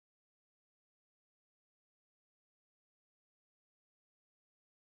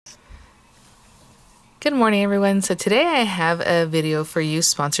Good morning, everyone. So today I have a video for you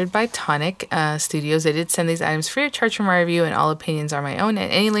sponsored by Tonic Studios. I did send these items free of charge from my review, and all opinions are my own.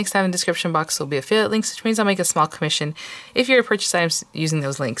 And any links I have in the description box will be affiliate links, which means I'll make a small commission if you purchase items using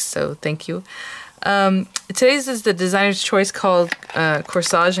those links. So thank you. Today's is the designer's choice called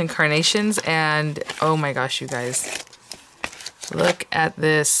Corsage and Carnations, and oh my gosh, you guys, look at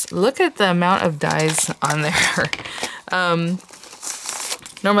this. Look at the amount of dies on there.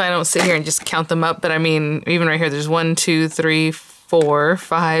 Normally I don't sit here and just count them up, but I mean, even right here, there's 1, 2, 3, 4,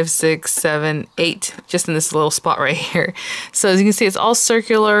 5, 6, 7, 8, just in this little spot right here. So as you can see, it's all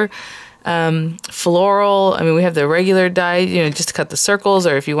circular, floral. I mean, we have the regular die, you know, just to cut the circles,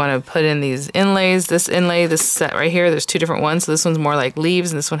 or if you want to put in these inlays, this inlay, this set right here, there's two different ones. So this one's more like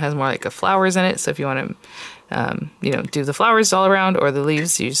leaves, and this one has more like flowers in it. So if you want to, you know, do the flowers all around or the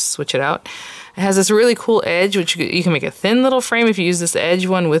leaves, you just switch it out. It has this really cool edge, which you can make a thin little frame if you use this edge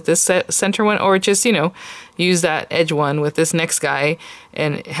one with this center one, or just, you know, use that edge one with this next guy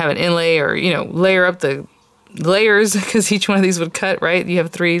and have an inlay, or, you know, layer up the layers, because each one of these would cut, right? You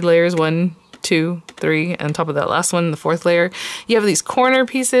have 3 layers, 1, 2, 3, and on top of that last one, the 4th layer. You have these corner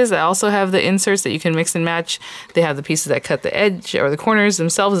pieces that also have the inserts that you can mix and match. They have the pieces that cut the edge or the corners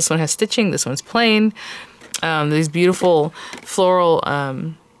themselves. This one has stitching, this one's plain. These beautiful floral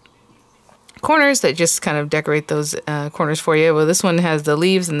corners that just kind of decorate those corners for you. Well, this one has the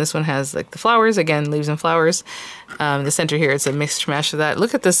leaves, and this one has like the flowers. Again, leaves and flowers. The center here, it's a mixed mash of that.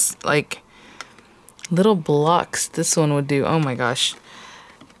 Look at this, like, little blocks this one would do. Oh my gosh.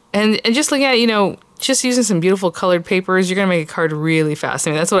 And just looking at, you know, just using some beautiful colored papers, you're going to make a card really fast.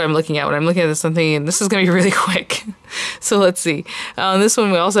 I mean, that's what I'm looking at when I'm looking at this something, and this is going to be really quick. So let's see. This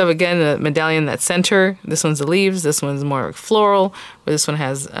one, we also have, again, a medallion that's center. This one's the leaves. This one's more floral. But this one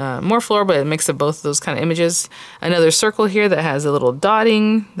has more floral, but a mix of both of those kind of images. Another circle here that has a little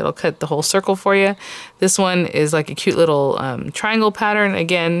dotting that'll cut the whole circle for you. This one is like a cute little triangle pattern.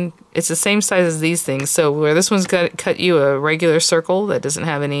 Again, it's the same size as these things. So where this one's cut you a regular circle that doesn't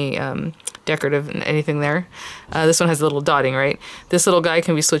have any decorative anything there. This one has a little dotting, right? This little guy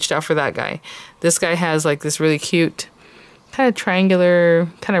can be switched out for that guy. This guy has like this really cute kind of triangular,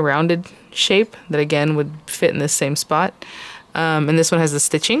 kind of rounded shape that again would fit in this same spot. And this one has the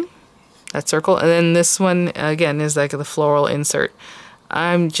stitching, that circle. And then this one again is like the floral insert.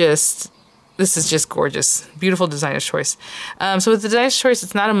 This is just gorgeous. Beautiful designer's choice. So with the designer's choice,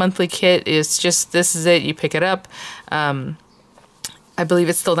 it's not a monthly kit. It's just, this is it. You pick it up. I believe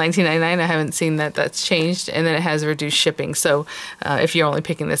it's still $19.99. I haven't seen that that's changed. And then it has reduced shipping. So if you're only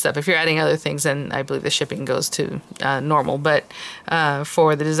picking this up, if you're adding other things, then I believe the shipping goes to normal. But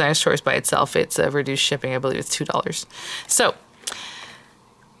for the designer's choice by itself, it's a reduced shipping. I believe it's $2. So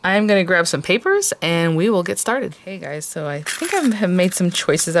I'm going to grab some papers and we will get started. Hey guys, so I think I have made some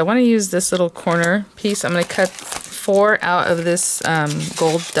choices. I want to use this little corner piece. I'm going to cut 4 out of this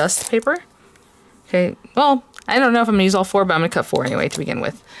gold dust paper. Okay, well, I don't know if I'm going to use all 4, but I'm going to cut 4 anyway to begin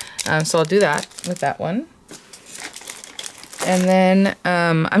with. So I'll do that with that one. And then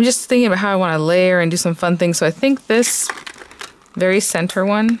I'm just thinking about how I want to layer and do some fun things. So I think this very center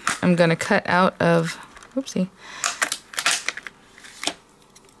one, I'm going to cut out of, oopsie,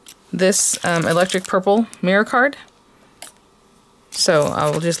 this electric purple mirror card. So I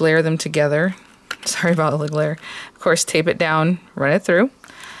will just layer them together. Sorry about the glare. Of course, tape it down, run it through.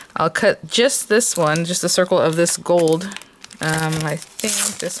 I'll cut just this one, just a circle of this gold. I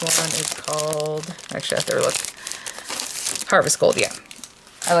think this one is called, actually I have to look, Harvest Gold, yeah.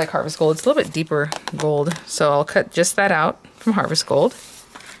 I like Harvest Gold. It's a little bit deeper gold. So I'll cut just that out from Harvest Gold.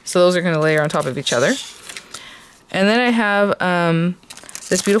 So those are going to layer on top of each other. And then I have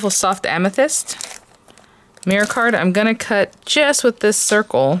this beautiful soft amethyst mirror card. I'm going to cut just with this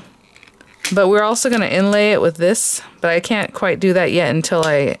circle. But we're also going to inlay it with this, but I can't quite do that yet until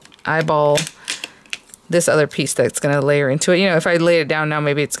I eyeball this other piece that's going to layer into it. You know, if I lay it down now,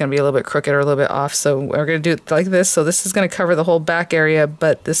 maybe it's going to be a little bit crooked or a little bit off. So we're going to do it like this. So this is going to cover the whole back area,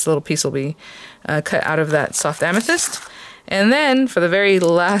 but this little piece will be cut out of that soft amethyst. And then for the very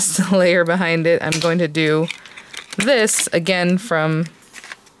last layer behind it, I'm going to do this again from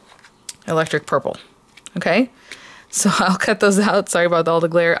electric purple. Okay? So I'll cut those out. Sorry about all the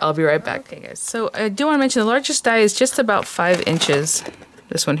glare. I'll be right back. Okay, guys. So I do want to mention the largest die is just about 5 inches.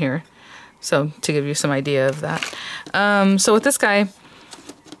 This one here. So to give you some idea of that. So with this guy,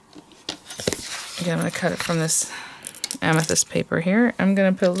 again, I'm going to cut it from this amethyst paper here. I'm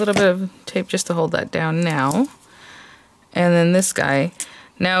going to put a little bit of tape just to hold that down now. And then this guy.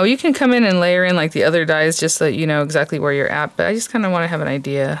 Now you can come in and layer in like the other dies just so that you know exactly where you're at. But I just kind of want to have an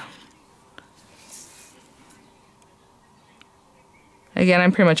idea. Again,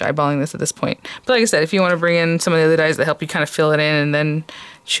 I'm pretty much eyeballing this at this point. But like I said, if you want to bring in some of the other dyes that help you kind of fill it in and then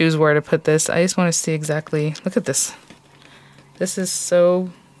choose where to put this, I just want to see exactly, look at this. This is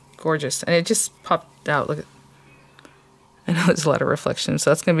so gorgeous. And it just popped out, look at, I know there's a lot of reflection, so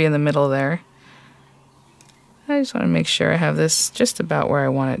that's going to be in the middle there. I just want to make sure I have this just about where I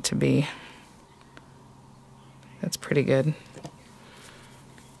want it to be. That's pretty good.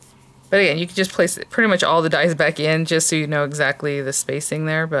 But again, you can just place pretty much all the dyes back in just so you know exactly the spacing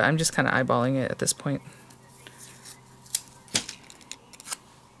there, but I'm just kind of eyeballing it at this point.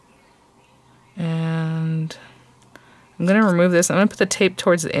 And I'm going to remove this. I'm going to put the tape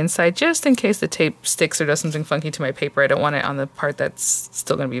towards the inside just in case the tape sticks or does something funky to my paper. I don't want it on the part that's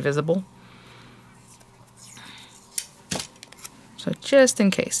still going to be visible. So just in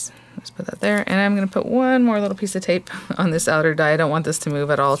case. Let's put that there, and I'm going to put one more little piece of tape on this outer die. I don't want this to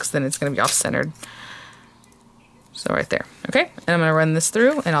move at all because then it's going to be off-centered. So right there. Okay, and I'm going to run this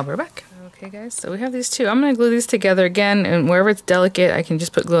through, and I'll be right back. Okay, guys, so we have these two. I'm going to glue these together again, and wherever it's delicate, I can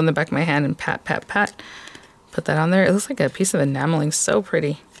just put glue on the back of my hand and pat, pat, pat. Put that on there. It looks like a piece of enameling. So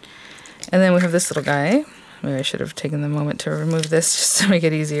pretty. And then we have this little guy. Maybe I should have taken the moment to remove this just to make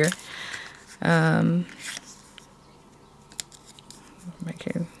it easier. Make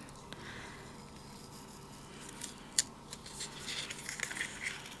it.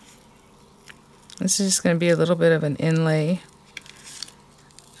 This is just going to be a little bit of an inlay.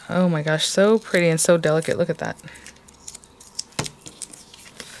 Oh my gosh, so pretty and so delicate. Look at that.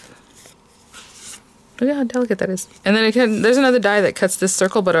 Look at how delicate that is. And then again, there's another die that cuts this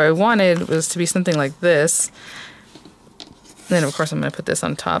circle, but what I wanted was to be something like this. And then of course I'm going to put this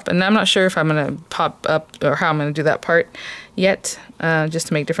on top. And I'm not sure if I'm going to pop up or how I'm going to do that part yet, just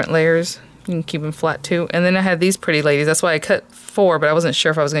to make different layers. You can keep them flat too. And then I had these pretty ladies. That's why I cut 4, but I wasn't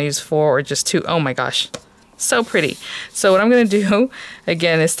sure if I was going to use 4 or just 2. Oh my gosh. So pretty. So what I'm going to do,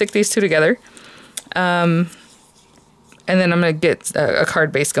 again, is stick these two together. And then I'm going to get a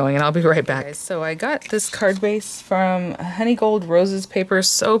card base going, and I'll be right back. So I got this card base from Honey Gold Roses paper.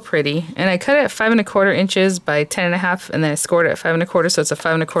 So pretty. And I cut it at 5 1/4 inches by 10 1/2, and then I scored it at 5 1/4, so it's a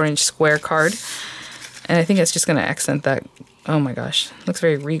 5 1/4 inch square card. And I think it's just going to accent that. Oh my gosh. Looks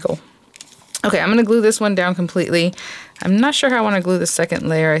very regal. Okay, I'm going to glue this one down completely. I'm not sure how I want to glue the second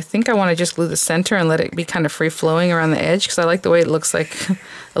layer. I think I want to just glue the center and let it be kind of free-flowing around the edge because I like the way it looks like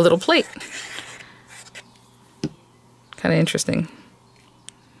a little plate. Kind of interesting.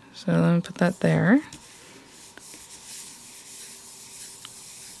 So let me put that there.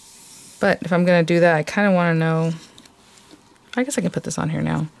 But if I'm going to do that, I kind of want to know... I guess I can put this on here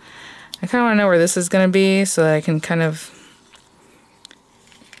now. I kind of want to know where this is going to be so that I can kind of...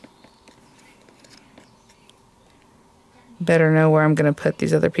 better know where I'm going to put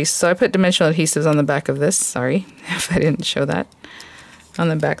these other pieces. So I put dimensional adhesives on the back of this. Sorry if I didn't show that. On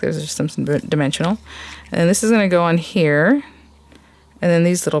the back there's just some dimensional. And this is going to go on here. And then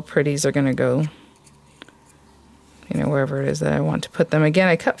these little pretties are going to go, you know, wherever it is that I want to put them. Again,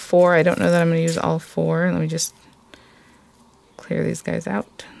 I cut 4. I don't know that I'm going to use all 4. Let me just clear these guys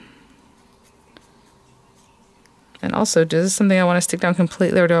out. And also, is this something I want to stick down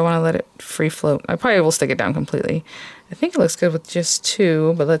completely, or do I want to let it free float? I probably will stick it down completely. I think it looks good with just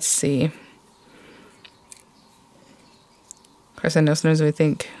 2, but let's see. Of course, I know sometimes we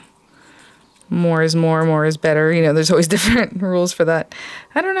think more is more is better. You know, there's always different rules for that.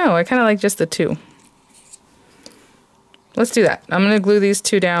 I don't know. I kind of like just the 2. Let's do that. I'm going to glue these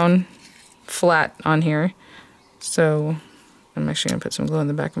 2 down flat on here. So I'm actually going to put some glue on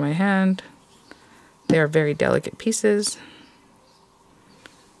the back of my hand. They are very delicate pieces.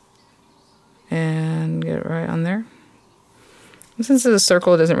 And get it right on there. And since it's a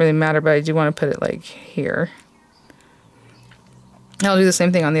circle, it doesn't really matter, but I do want to put it like here. I'll do the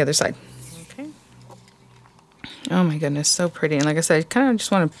same thing on the other side. Okay. Oh my goodness, so pretty. And like I said, I kind of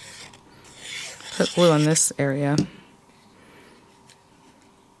just want to put glue on this area.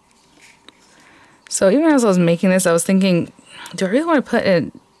 So even as I was making this, I was thinking, do I really want to put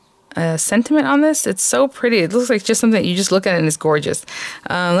a sentiment on this? It's so pretty. It looks like just something that you just look at it and it's gorgeous.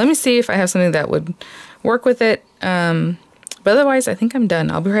 Let me see if I have something that would work with it. But otherwise, I think I'm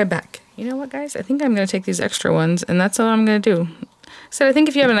done. I'll be right back. You know what, guys? I think I'm going to take these extra ones, and that's all I'm going to do. So I think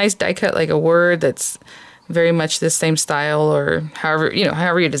if you have a nice die cut, like a word that's very much the same style, or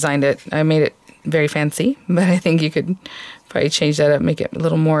however you designed it, I made it very fancy. But I think you could probably change that up, make it a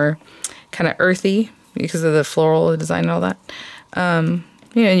little more kind of earthy because of the floral design and all that.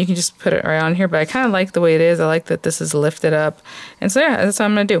 You know, and you can just put it right on here, but I kind of like the way it is. I like that this is lifted up. And so yeah, that's what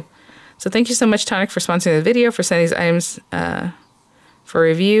I'm going to do. So thank you so much, Tonic, for sponsoring the video, for sending these items for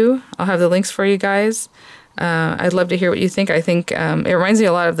review. I'll have the links for you guys. I'd love to hear what you think. I think it reminds me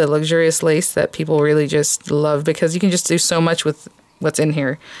a lot of the luxurious lace that people really just love because you can just do so much with what's in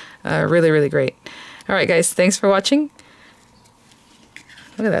here. Really, really great. All right, guys, thanks for watching.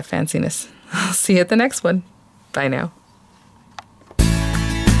 Look at that fanciness. I'll see you at the next one. Bye now.